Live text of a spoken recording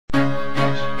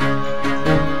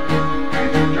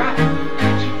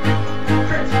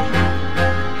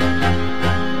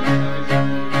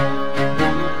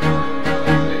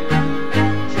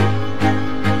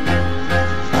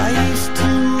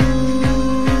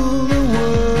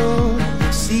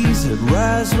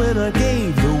when I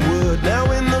gave the word.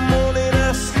 Now in the morning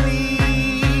I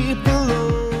sleep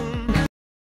alone.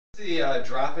 The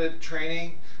drop it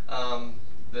training.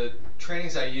 The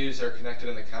trainings I use are connected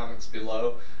in the comments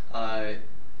below.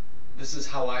 This is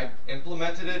how I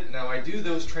implemented it. Now I do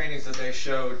those trainings that they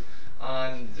showed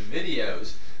on the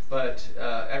videos, but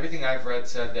everything I've read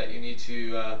said that you need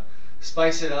to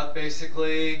spice it up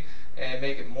basically and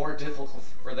make it more difficult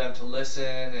for them to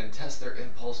listen and test their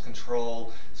impulse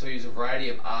control. So use a variety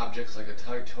of objects like a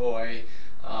tug toy,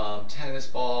 tennis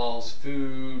balls,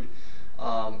 food,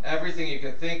 everything you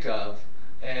can think of.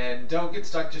 And don't get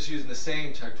stuck just using the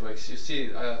same tug toy. Because you see,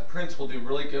 Prince will do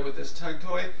really good with this tug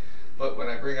toy, but when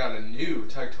I bring out a new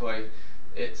tug toy,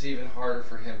 it's even harder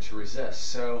for him to resist.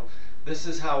 So this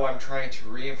is how I'm trying to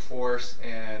reinforce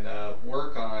and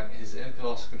work on his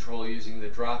impulse control using the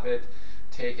drop it,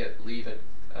 take it, leave it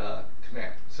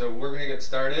command. So we're going to get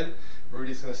started.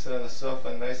 Rudy's going to sit on the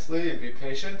sofa nicely and be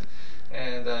patient.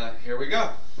 And here we go.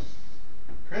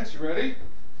 Prince, you ready?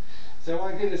 So I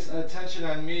want to get his attention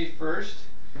on me first.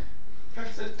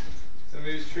 Prince, sit. Some of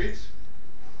these treats.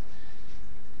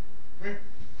 Come here.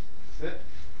 Sit.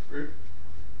 Rude.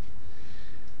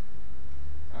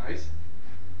 Eyes.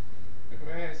 Look at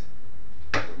my eyes.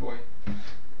 Good boy. Okay.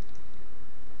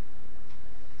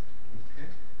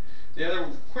 The other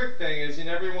quick thing is you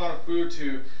never want a food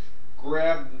to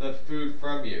grab the food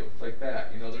from you like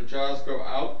that. You know, their jaws go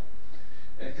out,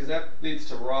 because that leads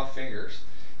to raw fingers.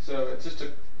 So it's just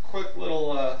a quick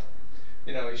little,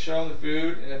 you know, you show them the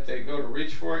food, and if they go to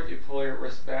reach for it, you pull your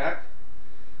wrist back.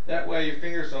 That way your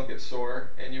fingers don't get sore,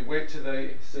 and you wait till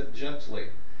they sit gently,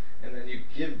 and then you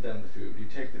give them the food. You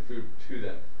take the food to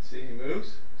them. See, he moves,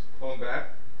 just pull him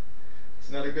back. It's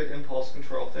another good impulse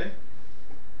control thing.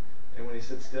 And when he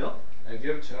sits still, I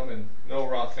give it to him, and no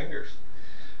raw fingers.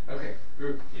 Okay,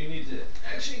 group, you need to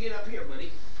actually get up here,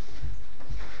 buddy.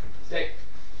 Stay.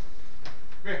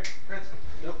 Come here, Prince.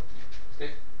 Nope. Stay.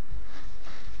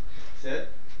 Sit.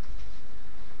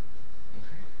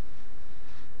 Okay.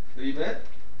 Leave it.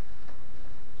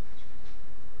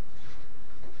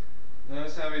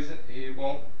 Notice how he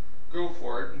won't go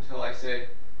for it until I say,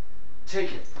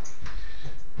 take it.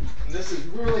 And this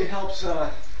really helps, so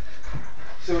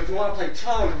if you want to play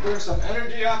tug and burn some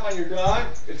energy off on your dog,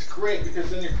 it's great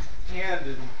because then your hand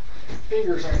and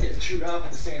fingers aren't getting chewed off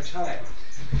at the same time.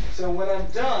 So when I'm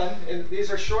done, and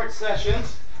these are short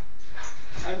sessions,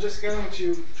 I'm just going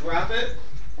to drop it,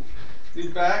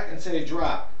 lead back, and say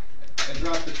drop, and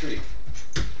drop the treat.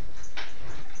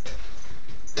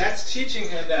 That's teaching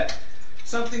him that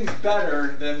something's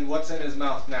better than what's in his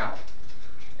mouth now.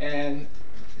 And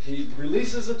he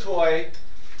releases the toy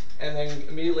and then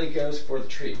immediately goes for the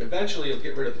treat. Eventually you'll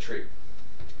get rid of the treat.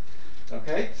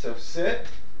 Okay, so sit.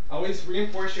 Always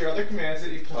reinforce your other commands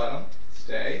that you've taught him.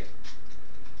 Stay.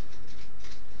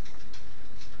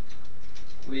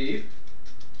 Leave.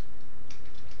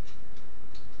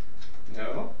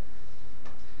 No.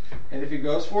 And if he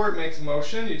goes for it, makes a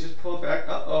motion, you just pull it back.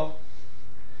 Uh-oh.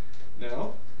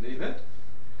 No. Leave it.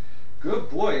 Good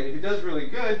boy. And if he does really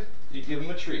good, you give him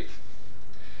a treat.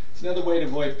 It's another way to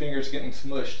avoid fingers getting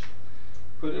smushed.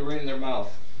 Put it right in their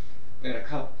mouth, in a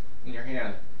cup, in your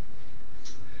hand.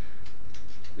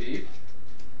 Leave.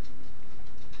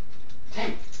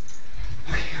 Take.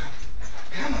 There you go.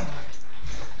 Come on.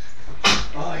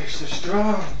 Oh, you're so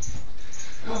strong.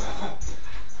 Go, go, go.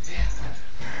 Yeah.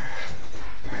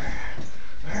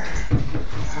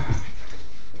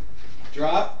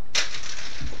 Drop.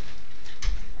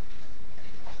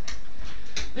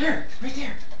 There, right there,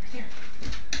 right there.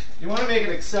 You want to make it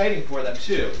exciting for them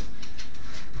too.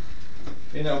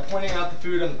 You know, pointing out the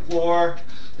food on the floor.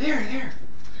 There, there.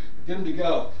 Get them to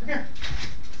go. Come here.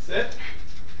 Sit.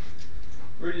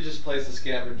 Rudy just plays the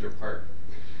scavenger part.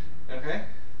 Okay?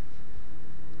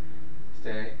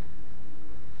 Stay.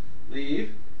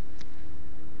 Leave.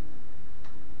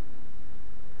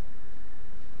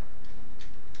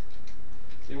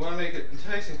 You want to make it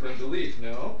enticing for him to leave.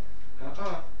 No.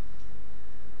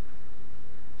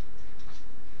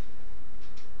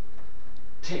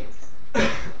 Take. Good.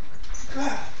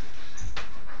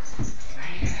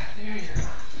 Yeah, there you go.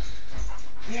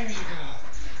 There you go.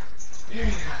 There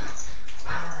you go.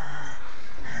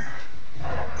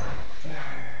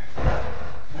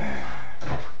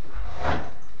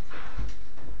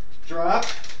 Drop.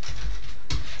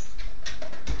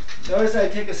 Notice I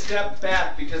take a step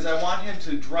back because I want him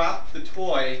to drop the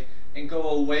toy and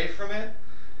go away from it,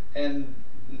 and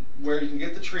where you can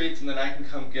get the treats, and then I can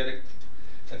come get it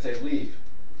and say leave.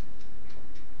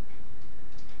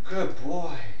 Good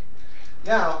boy.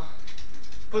 Now,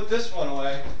 put this one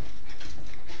away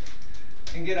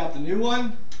and get out the new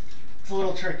one It's a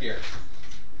little trickier.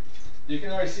 You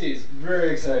can already see he's very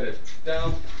excited.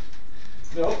 Down.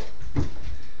 Nope.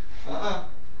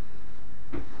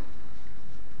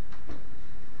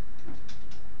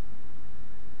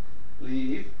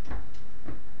 Leave.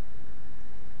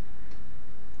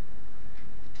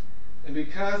 And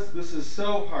because this is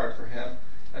so hard for him,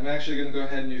 I'm actually going to go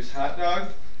ahead and use hot dog,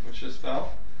 which just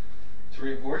fell, to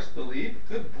reinforce the leave.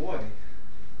 Good boy.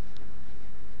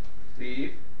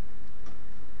 Leave.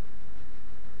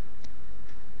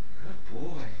 Good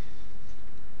boy.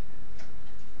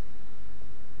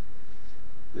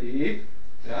 Leave.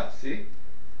 Yeah, see?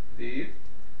 Leave.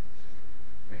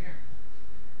 Right here.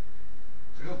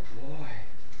 Good boy.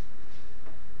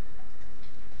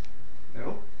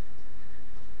 Nope.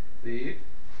 Leave.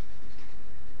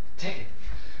 Take it.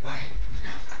 All right.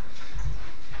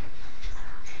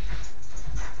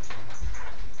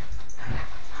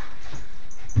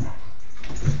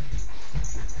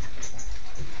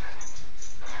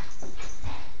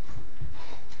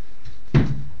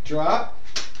 Drop.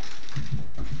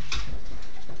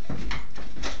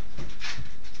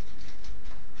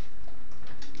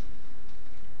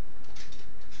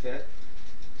 Sit.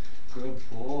 Good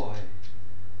boy.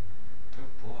 Good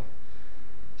boy.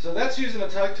 So that's using a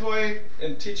tug toy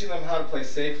and teaching them how to play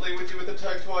safely with you with the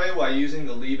tug toy while using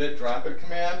the leave it, drop it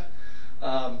command.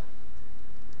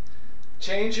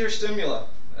 Change your stimuli.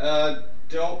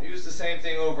 Don't use the same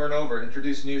thing over and over.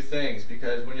 Introduce new things,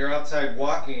 because when you're outside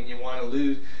walking and you want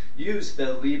to use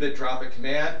the leave it, drop it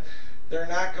command, they're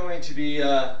not going to be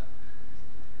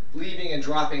leaving and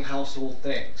dropping household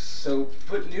things. So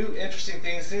put new interesting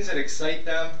things that excite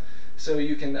them, so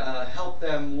you can help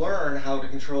them learn how to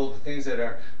control the things that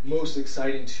are most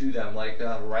exciting to them, like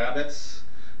rabbits,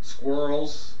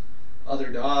 squirrels, other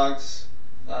dogs.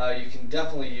 You can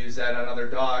definitely use that on other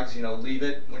dogs. You know, leave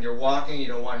it when you're walking. You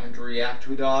don't want him to react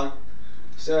to a dog.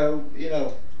 So, you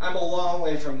know, I'm a long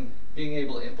way from being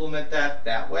able to implement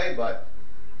that way, but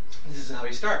this is how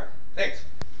you start. Thanks.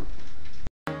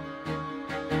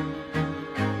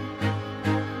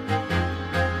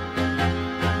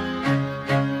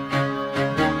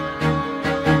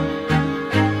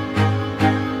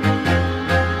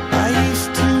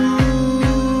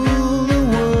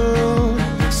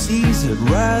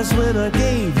 Rise when I